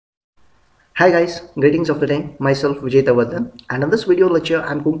Hi guys, greetings of the day. Myself Vijay Tavardhan, and in this video lecture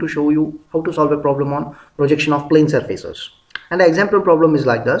I'm going to show you how to solve a problem on projection of plane surfaces. And the example problem is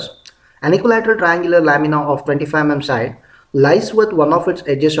like this. An equilateral triangular lamina of 25 mm side lies with one of its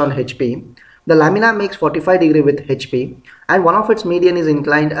edges on HP. The lamina makes 45 degree with HP and one of its median is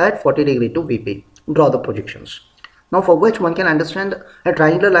inclined at 40 degree to VP. Draw the projections. Now for which one can understand a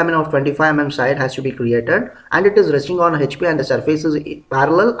triangular lamina of 25 mm side has to be created and it is resting on HP and the surface is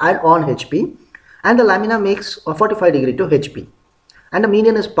parallel and on HP and the lamina makes a 45 degree to HP and the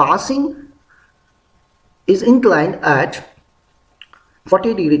median is inclined at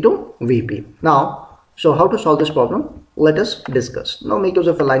 40 degree to VP. Now, so how to solve this problem? Let us discuss. Now make use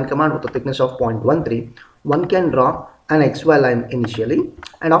of a line command with a thickness of 0.13. One can draw an XY line initially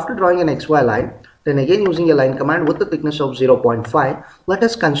and after drawing an XY line, then again using a line command with the thickness of 0.5, let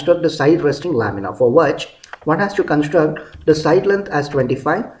us construct the side resting lamina, for which one has to construct the side length as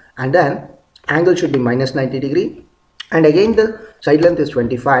 25 and then angle should be minus 90 degree and again the side length is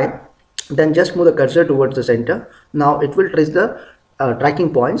 25. Then just move the cursor towards the center. Now it will trace the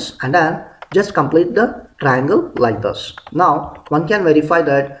tracking points and then just complete the triangle like this. Now one can verify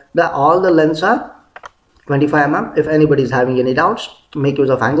that all the lengths are 25 mm. If anybody is having any doubts, make use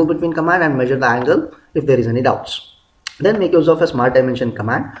of angle between command and measure the angle if there is any doubts. Then make use of a smart dimension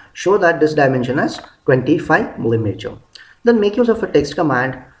command. Show that this dimension is 25 millimeter. Then make use of a text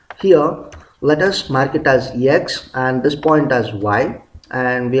command. Here let us mark it as X and this point as Y,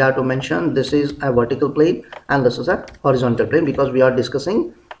 and we have to mention this is a vertical plane and this is a horizontal plane because we are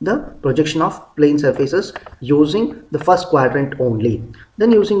discussing the projection of plane surfaces using the first quadrant only.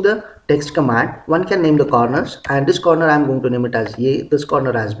 Then using the text command, one can name the corners, and this corner I am going to name it as A, this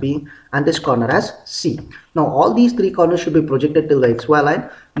corner as B and this corner as C. Now all these three corners should be projected till the XY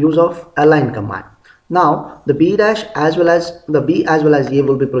line, use of align command. Now the B dash as well as the B as well as A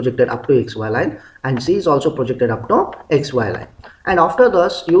will be projected up to XY line and C is also projected up to XY line. And after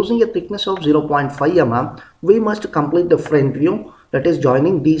this, using a thickness of 0.5 mm, we must complete the front view, that is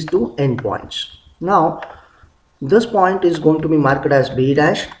joining these two endpoints. Now this point is going to be marked as B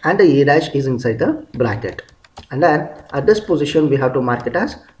dash and the A dash is inside the bracket. And then at this position we have to mark it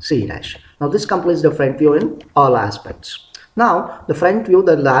as C dash. Now this completes the front view in all aspects. Now the front view,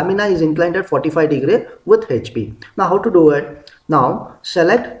 the lamina is inclined at 45 degree with HP. Now how to do it? Now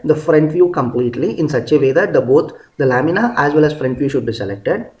select the front view completely in such a way that both the lamina as well as front view should be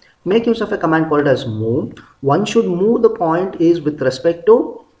selected. Make use of a command called as move. One should move the point is with respect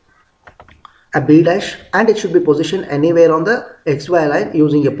to a B dash and it should be positioned anywhere on the XY line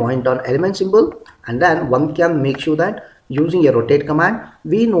using a point on element symbol, and then one can make sure that using a rotate command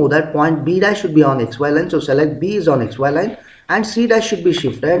we know that point B dash should be on XY line, so select B is on XY line and C dash should be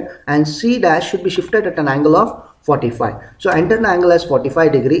shifted and C dash should be shifted at an angle of 45. So enter the angle as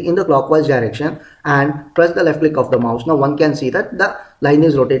 45 degree in the clockwise direction and press the left click of the mouse. Now one can see that the line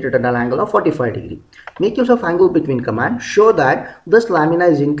is rotated at an angle of 45 degree. Make use of angle between command. Show that this lamina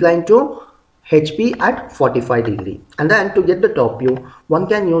is inclined to HP at 45 degree. And then to get the top view, one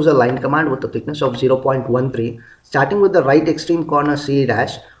can use a line command with a thickness of 0.13. Starting with the right extreme corner C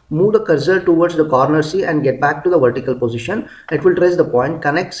dash, move the cursor towards the corner C and get back to the vertical position. It will trace the point,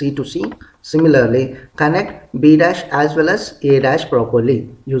 connect C to C. Similarly, connect B dash as well as A dash properly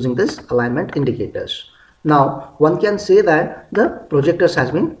using this alignment indicators. Now, one can say that the projectors has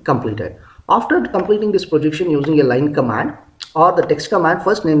been completed. After completing this projection using a line command or the text command,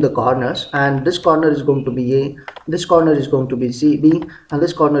 first name the corners, and this corner is going to be A, this corner is going to be B and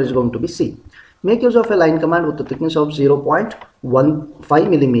this corner is going to be C. Make use of a line command with the thickness of 0.15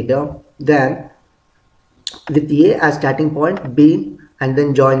 millimeter. Then with A as starting point, B and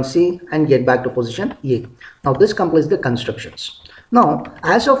then join C and get back to position A. Now this completes the constructions. Now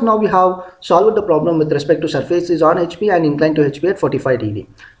as of now we have solved the problem with respect to surfaces on HP and inclined to HP at 45 degree.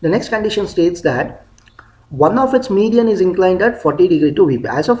 The next condition states that one of its median is inclined at 40 degree to VP.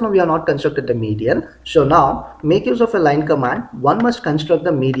 As of now we are not constructed the median. So now make use of a line command. One must construct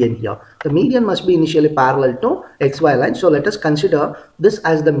the median here. The median must be initially parallel to XY line. So let us consider this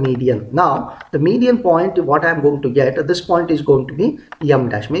as the median. Now the median point, what I am going to get, this point is going to be M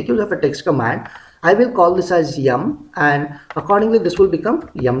dash. Make use of a text command. I will call this as M and accordingly this will become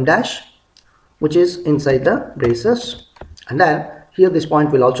M dash, which is inside the braces, and then here this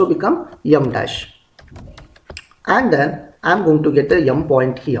point will also become M dash. And then I am going to get the M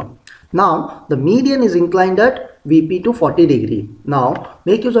point here. Now the median is inclined at VP to 40 degree. Now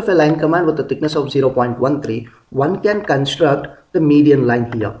make use of a line command with a thickness of 0.13. One can construct the median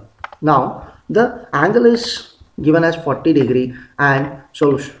line here. Now the angle is given as 40 degree and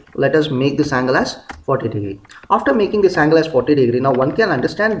so let us make this angle as 40 degree. After making this angle as 40 degree, now one can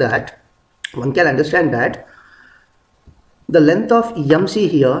understand that one can understand that the length of MC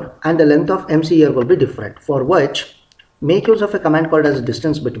here and the length of MC here will be different, for which make use of a command called as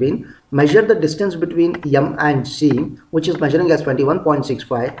distance between. Measure the distance between M and C, which is measuring as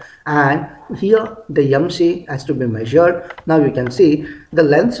 21.65, and here the MC has to be measured. Now you can see the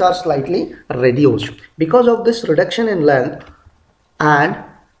lengths are slightly reduced. Because of this reduction in length, and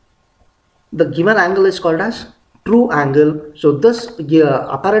the given angle is called as true angle. So this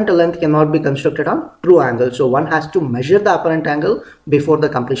apparent length cannot be constructed on true angle. So one has to measure the apparent angle before the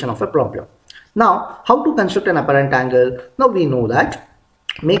completion of a problem. Now, how to construct an apparent angle? Now we know that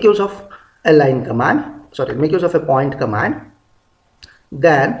make use of a line command, make use of a point command.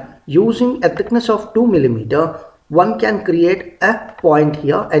 Then using a thickness of 2 millimeter, one can create a point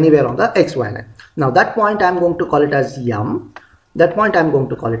here anywhere on the XY line. Now that point I am going to call it as M. Now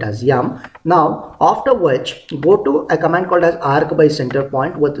after which go to a command called as arc by center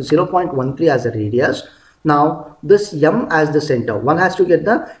point with 0.13 as a radius. Now this M as the center, one has to get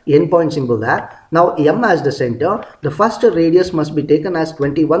the endpoint symbol there. Now M as the center, the first radius must be taken as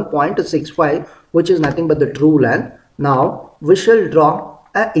 21.65, which is nothing but the true length. Now we shall draw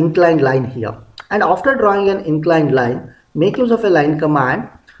an inclined line here, and after drawing an inclined line, make use of a line command.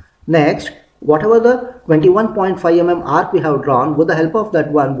 Next, whatever the 21.5 mm arc we have drawn, with the help of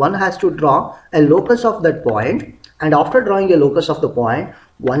that one has to draw a locus of that point, and after drawing a locus of the point,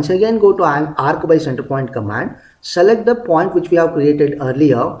 once again go to an arc by center point command, select the point which we have created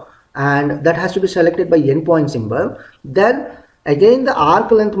earlier, and that has to be selected by endpoint symbol. Then again the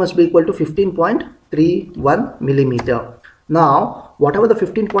arc length must be equal to 15.31 millimeter. Now whatever the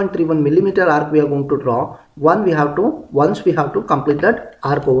 15.31 millimeter arc we are going to draw, once we have to complete that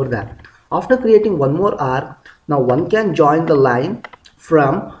arc over there. After creating one more arc, now one can join the line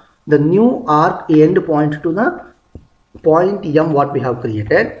from the new arc end point to the point M what we have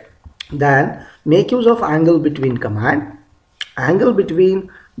created. Then make use of angle between command. Angle between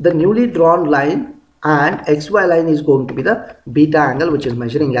the newly drawn line and XY line is going to be the beta angle, which is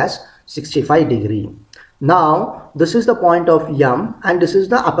measuring as 65 degree. Now this is the point of M, and this is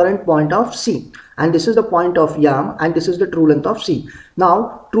the apparent point of C, and this is the point of M, and this is the true length of C.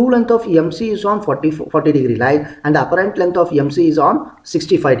 Now true length of MC is on 40 degree line, and the apparent length of MC is on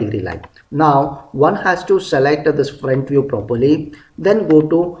 65 degree line. Now one has to select this front view properly, then go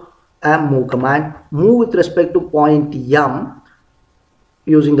to a move command, move with respect to point M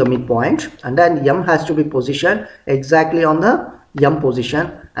using the midpoint, and then M has to be positioned exactly on the M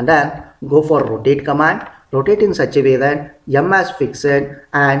position, and then go for rotate command. Rotate in such a way that M as fixed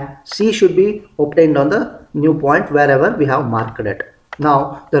and C should be obtained on the new point wherever we have marked it.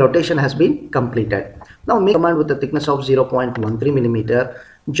 Now the rotation has been completed. Now make command with the thickness of 0.13 millimeter,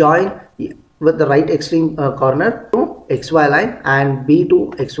 join with the right extreme corner to XY line and B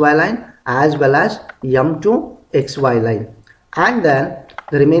to XY line as well as M to XY line, and then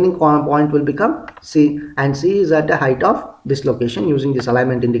the remaining point will become C, and C is at a height of this location. Using this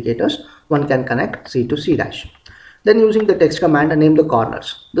alignment indicators, one can connect C to C dash. Then using the text command, name the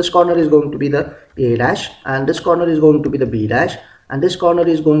corners. This corner is going to be the A dash, and this corner is going to be the B dash, and this corner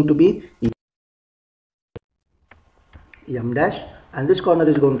is going to be M dash, and this corner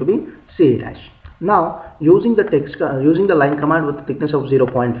is going to be C dash. Now using the line command with the thickness of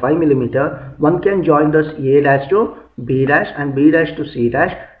 0.5 millimeter, one can join this A dash to B dash and B dash to C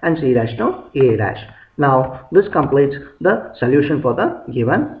dash and C dash to A dash. Now this completes the solution for the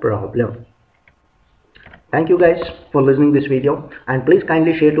given problem. Thank you guys for listening this video, and please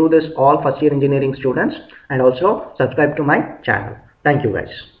kindly share to this all first year engineering students, and also subscribe to my channel. Thank you guys.